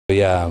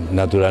Había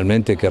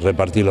naturalmente que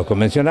repartir los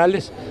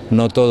convencionales,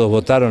 no todos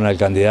votaron al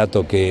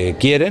candidato que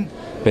quieren,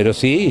 pero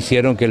sí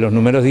hicieron que los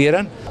números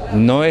dieran.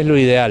 No es lo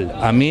ideal,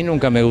 a mí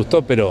nunca me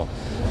gustó, pero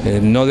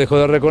no dejo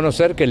de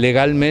reconocer que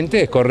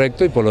legalmente es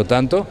correcto y por lo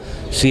tanto,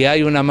 si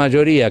hay una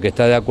mayoría que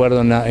está de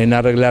acuerdo en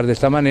arreglar de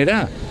esta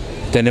manera,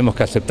 tenemos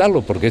que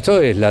aceptarlo, porque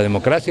eso es la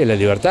democracia y la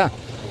libertad.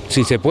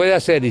 Si se puede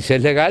hacer y si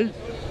es legal,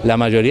 la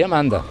mayoría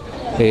manda.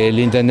 El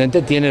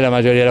intendente tiene la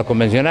mayoría de los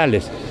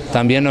convencionales,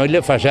 también hoy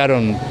le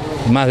fallaron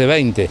más de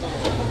 20,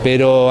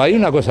 pero hay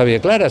una cosa bien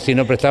clara, si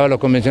no prestaba los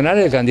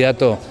convencionales el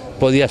candidato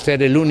podía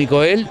ser el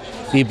único él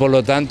y por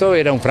lo tanto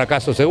era un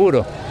fracaso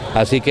seguro,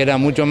 así que era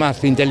mucho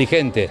más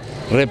inteligente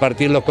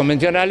repartir los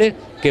convencionales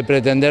que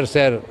pretender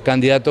ser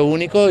candidato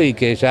único y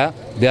que ya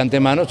de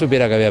antemano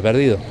supiera que había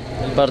perdido.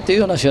 ¿El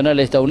Partido Nacional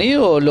está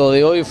unido o lo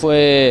de hoy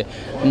fue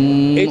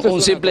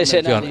un simple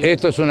escenario?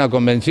 Esto es una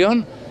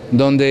convención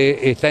donde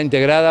está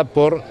integrada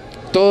por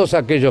todos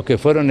aquellos que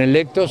fueron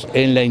electos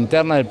en la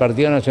interna del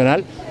Partido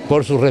Nacional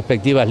por sus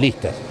respectivas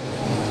listas.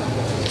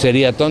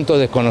 Sería tonto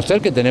desconocer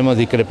que tenemos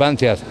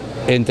discrepancias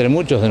entre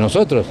muchos de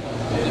nosotros,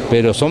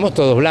 pero somos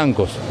todos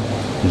blancos.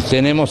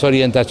 Tenemos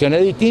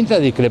orientaciones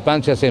distintas,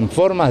 discrepancias en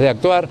formas de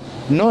actuar,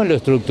 no en lo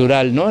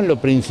estructural, no en lo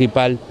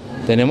principal,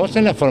 tenemos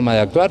en la forma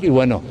de actuar y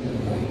bueno,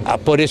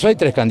 por eso hay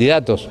 3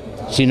 candidatos,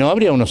 si no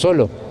habría uno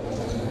solo.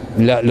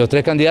 Los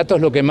 3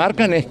 candidatos lo que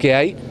marcan es que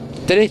hay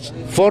 3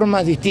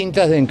 formas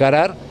distintas de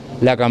encarar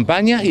la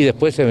campaña y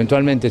después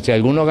eventualmente, si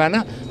alguno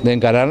gana, de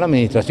encarar la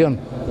administración.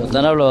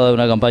 ¿Han hablado de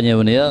una campaña de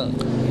unidad?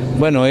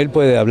 Bueno, él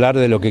puede hablar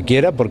de lo que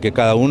quiera porque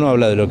cada uno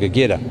habla de lo que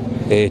quiera.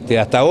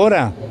 Hasta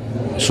ahora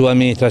su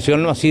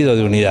administración no ha sido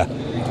de unidad,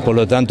 por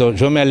lo tanto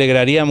yo me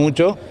alegraría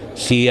mucho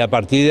si a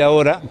partir de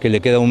ahora, que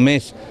le queda un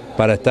mes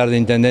para estar de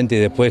intendente y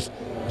después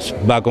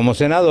va como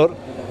senador,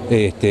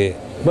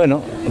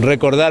 bueno,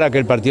 recordara que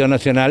el Partido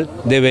Nacional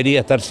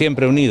debería estar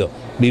siempre unido.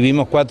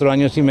 Vivimos 4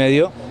 años y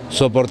medio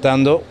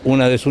soportando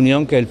una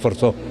desunión que él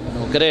forzó.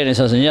 ¿No creen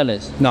esas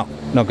señales? No,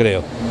 no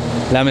creo.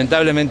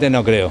 Lamentablemente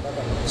no creo.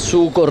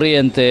 Su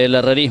corriente, el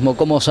herrerismo,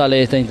 ¿cómo sale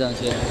de esta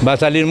instancia? Va a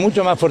salir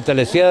mucho más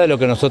fortalecida de lo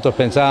que nosotros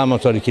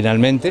pensábamos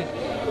originalmente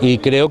y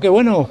creo que,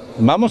 bueno,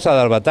 vamos a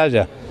dar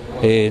batalla.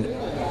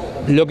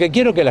 Lo que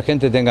quiero que la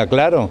gente tenga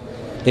claro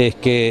es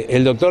que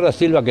el doctor Da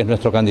Silva, que es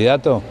nuestro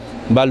candidato,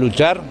 va a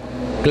luchar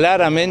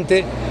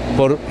claramente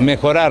por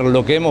mejorar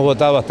lo que hemos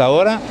votado hasta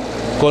ahora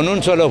con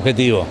un solo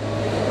objetivo,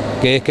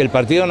 que es que el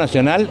Partido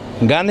Nacional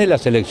gane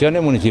las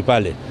elecciones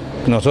municipales.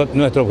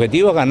 Nuestro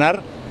objetivo es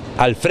ganar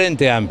al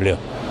Frente Amplio.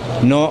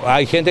 No,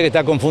 hay gente que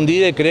está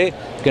confundida y cree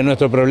que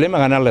nuestro problema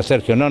es ganarle a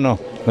Sergio. No, no,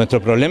 nuestro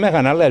problema es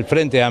ganarle al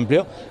Frente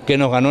Amplio, que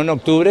nos ganó en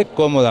octubre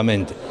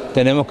cómodamente.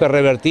 Tenemos que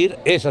revertir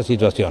esa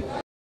situación.